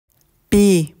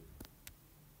bee,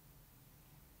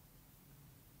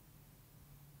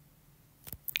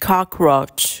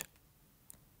 cockroach,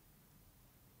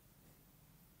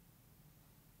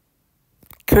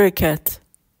 cricket,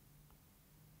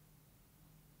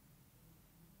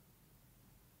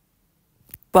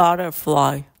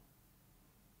 butterfly,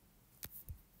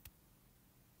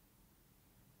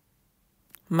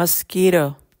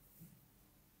 mosquito,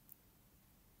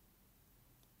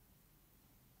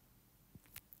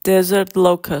 desert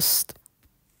locust,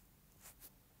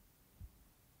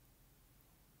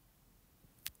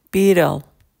 beetle,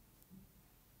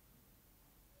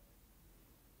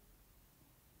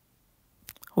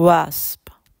 wasp,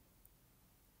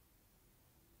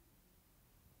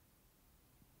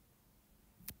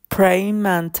 praying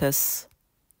mantis,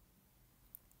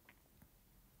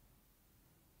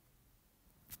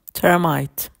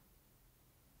 termite,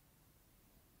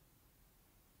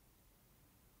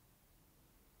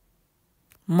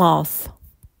 moth,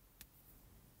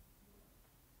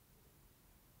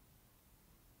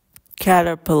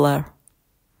 caterpillar,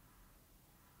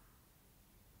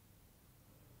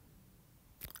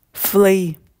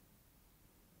 flea,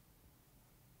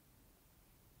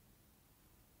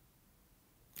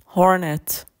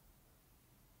 hornet,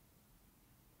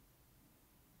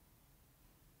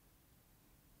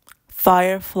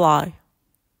 firefly,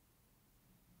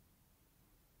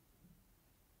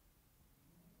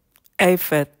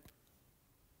 aphid,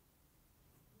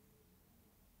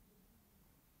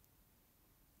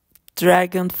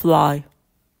 dragonfly,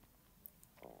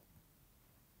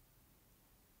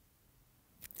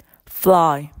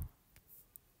 fly,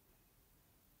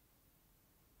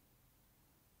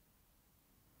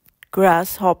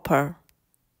 grasshopper,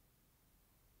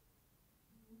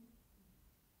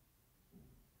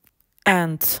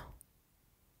 ant,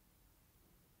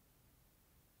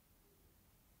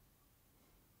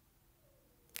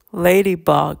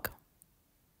 ladybug,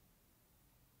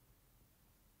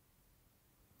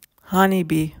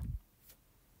 honeybee,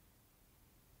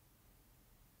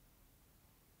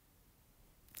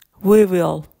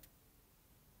 weevil,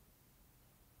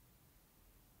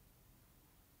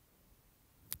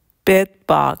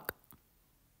 bedbug,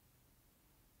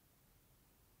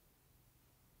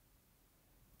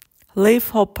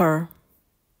 leafhopper,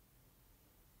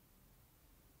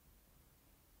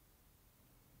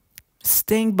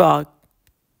 stingbug,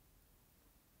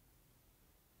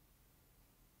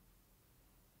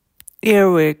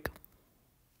 earwig,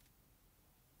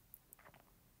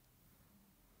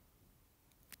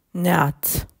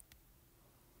 gnat,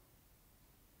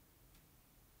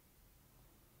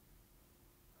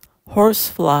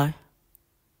 horsefly,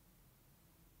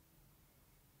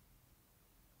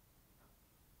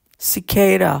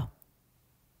 cicada,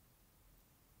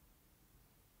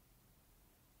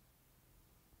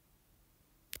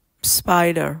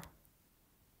 spider,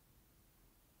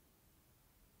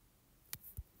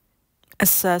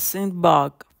 assassin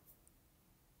bug,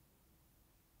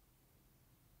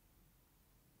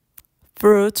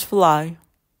 fruit fly,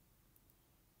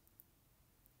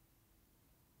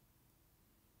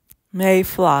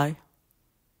 mayfly,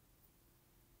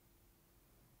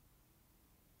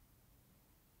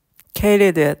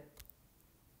 katydid,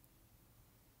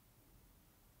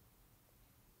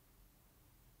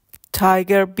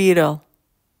 tiger beetle,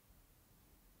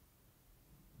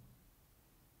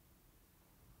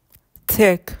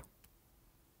 tick,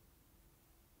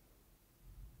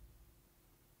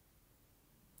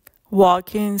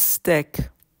 walking stick,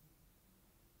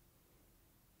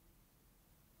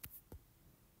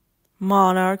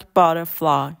 monarch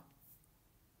butterfly,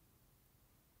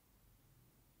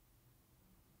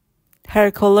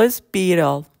 Hercules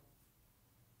beetle,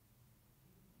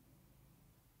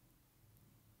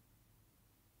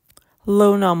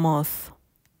 Luna moth,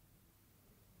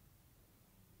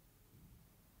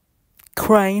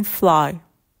 crane fly,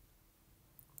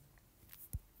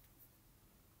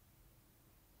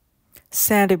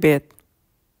 centipede,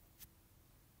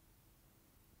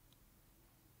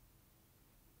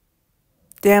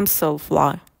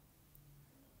 damselfly,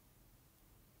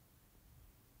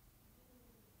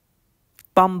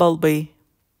 bumblebee,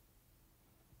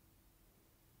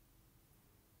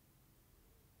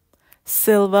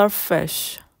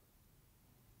 silverfish,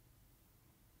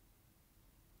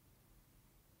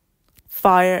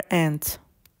 fire ant,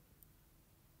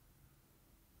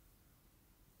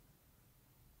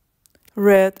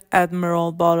 red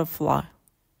admiral butterfly,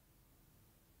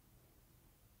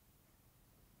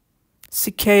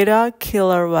 cicada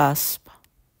killer wasp,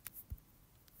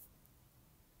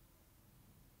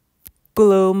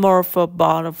 blue morpho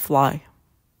butterfly,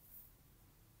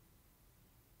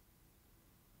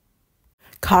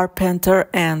 carpenter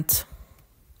ant,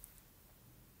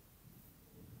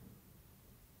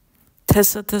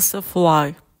 tessa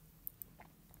fly,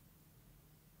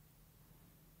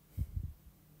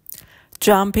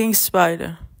 jumping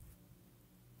spider,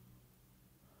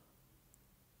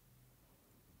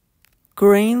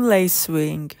 green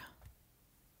lacewing,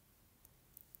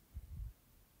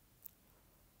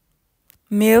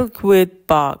 milkweed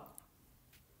bug,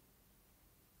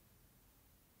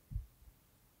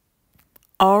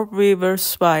 orb weaver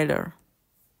spider,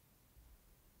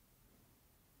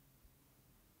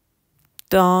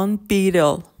 dawn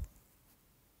beetle,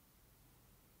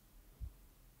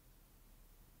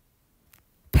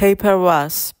 paper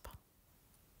wasp,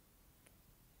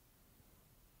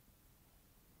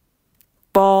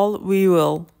 ball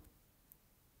weevil,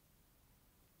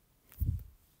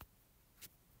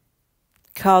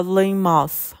 cuddling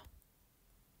moth,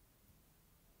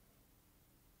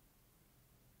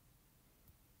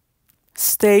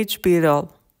 stage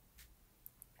beetle,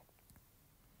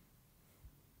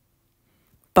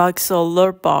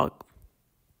 buxolar bug,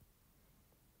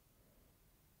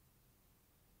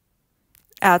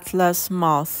 atlas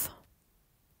moth,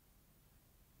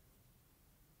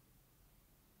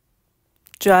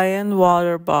 giant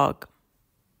water bug,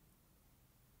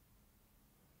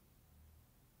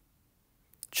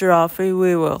 giraffe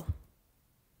weevil,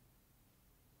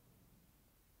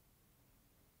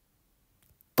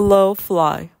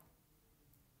 blowfly,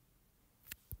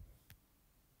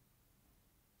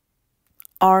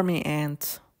 army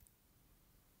ant,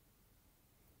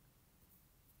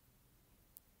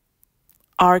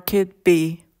 orchid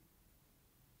bee,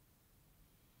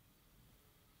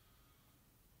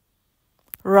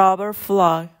 robber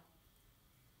fly,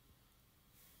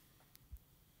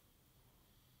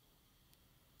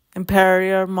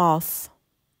 imperial moth,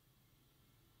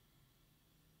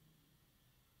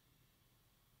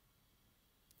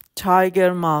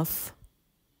 tiger moth,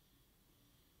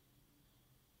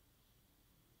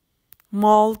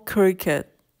 mole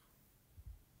cricket,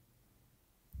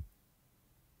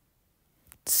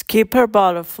 skipper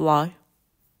butterfly,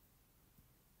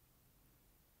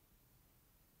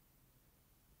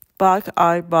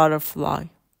 black-eyed butterfly,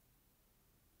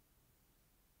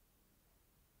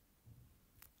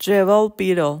 jewel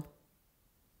beetle,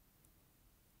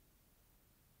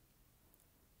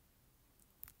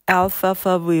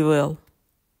 alfalfa weevil,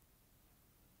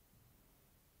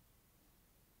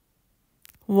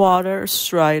 water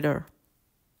strider,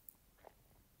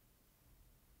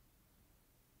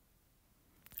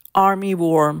 army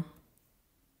worm,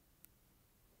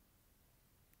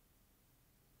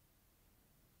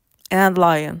 and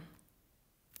lion,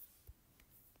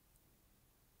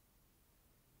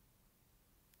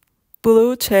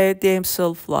 blue-tailed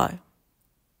damselfly,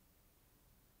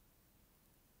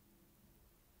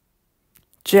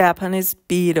 Japanese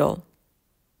beetle,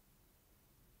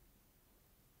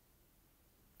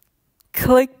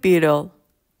 click beetle,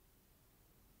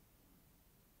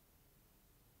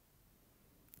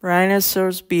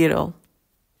 rhinoceros beetle,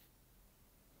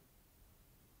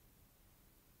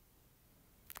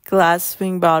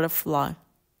 glasswing butterfly,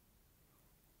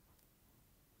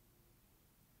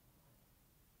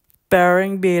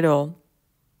 bearing beetle,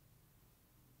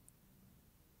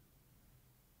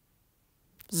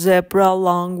 zebra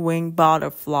long-winged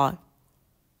butterfly,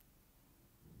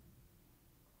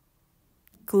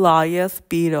 Goliath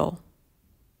beetle,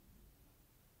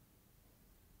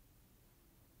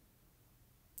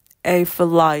 aphid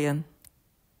lion,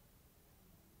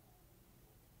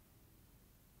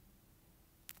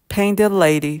 painted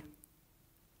lady,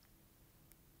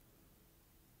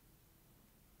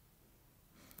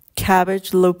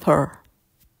 cabbage looper,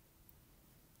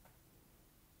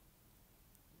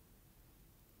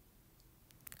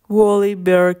 woolly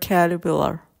bear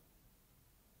caterpillar,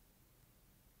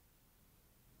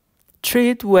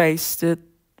 thread-waisted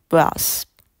wasp,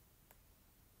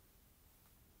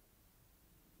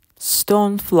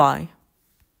 stonefly,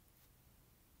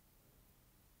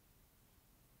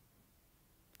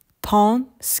 pond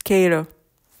skater,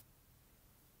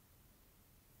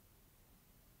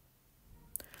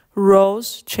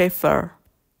 rose chafer,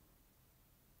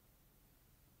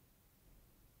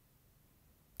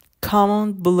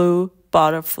 common blue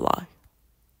butterfly,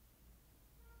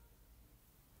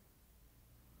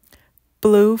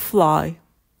 blue fly,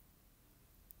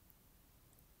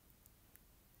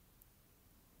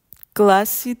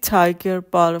 glassy tiger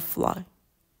butterfly,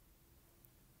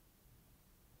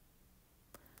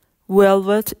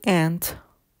 velvet ant,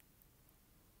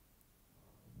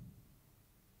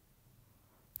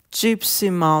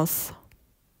 gypsy moth,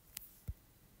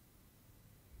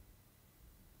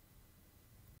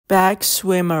 Back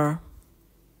swimmer.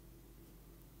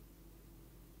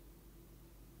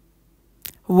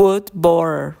 Wood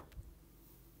borer.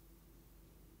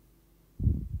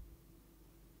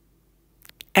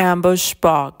 Ambush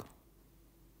bug.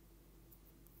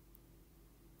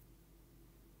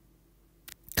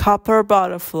 Copper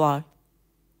butterfly.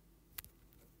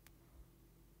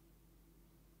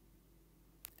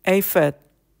 Aphid.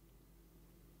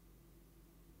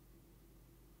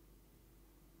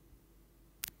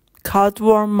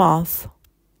 Cutworm moth.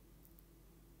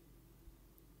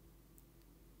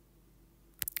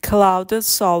 Clouded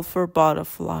sulfur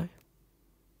butterfly.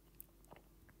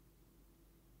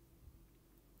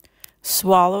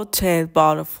 Swallowtail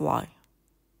butterfly.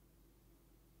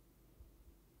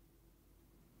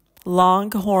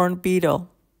 Longhorn beetle.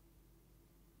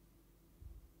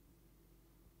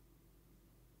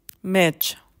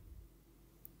 Midge.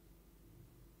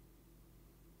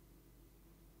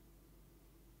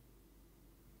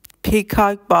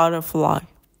 Peacock butterfly.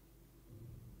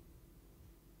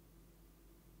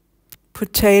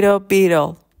 Potato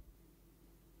beetle.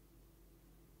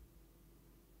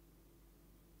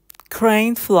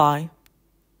 Crane fly.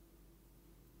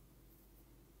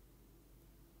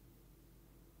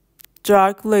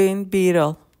 Dark-lean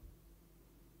beetle.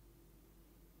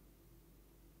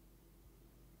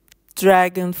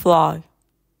 Dragonfly.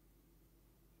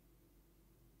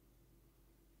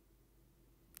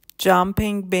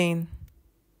 Jumping bean.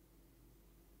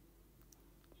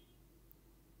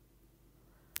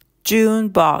 June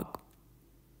bug.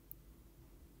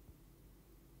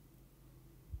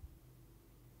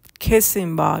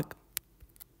 Kissing bug.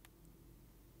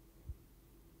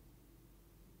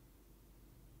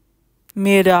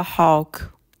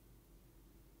 Meadowhawk.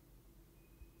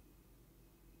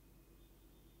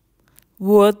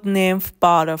 Wood nymph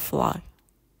butterfly.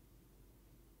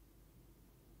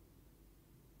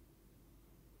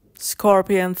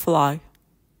 Scorpion fly.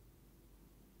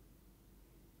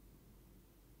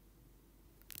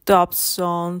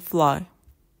 Dobson fly.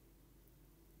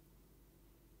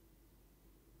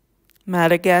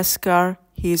 Madagascar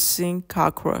hissing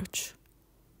cockroach.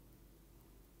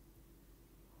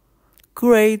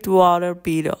 Great water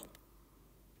beetle.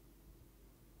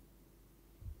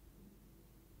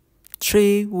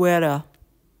 Tree weta.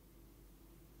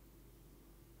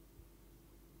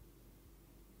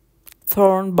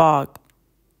 Thorn bug.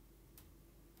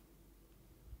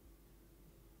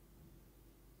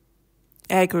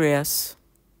 Agrias.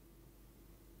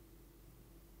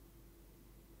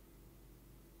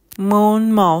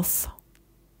 Moon moth.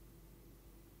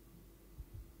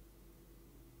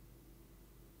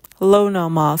 Luna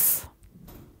moth.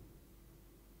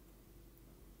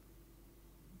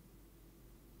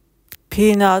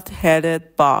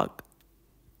 Peanut-headed bug.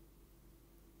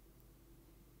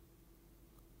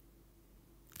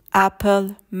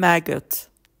 Apple maggot.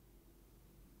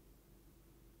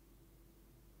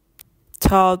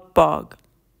 Toad bug.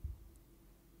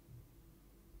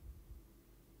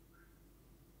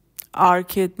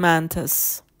 Orchid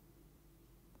mantis.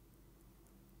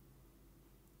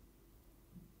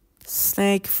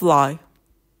 Snake fly.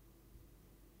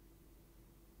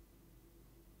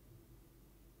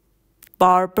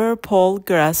 Barber pole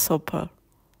grasshopper.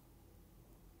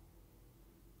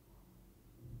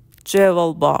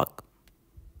 Jewel bug.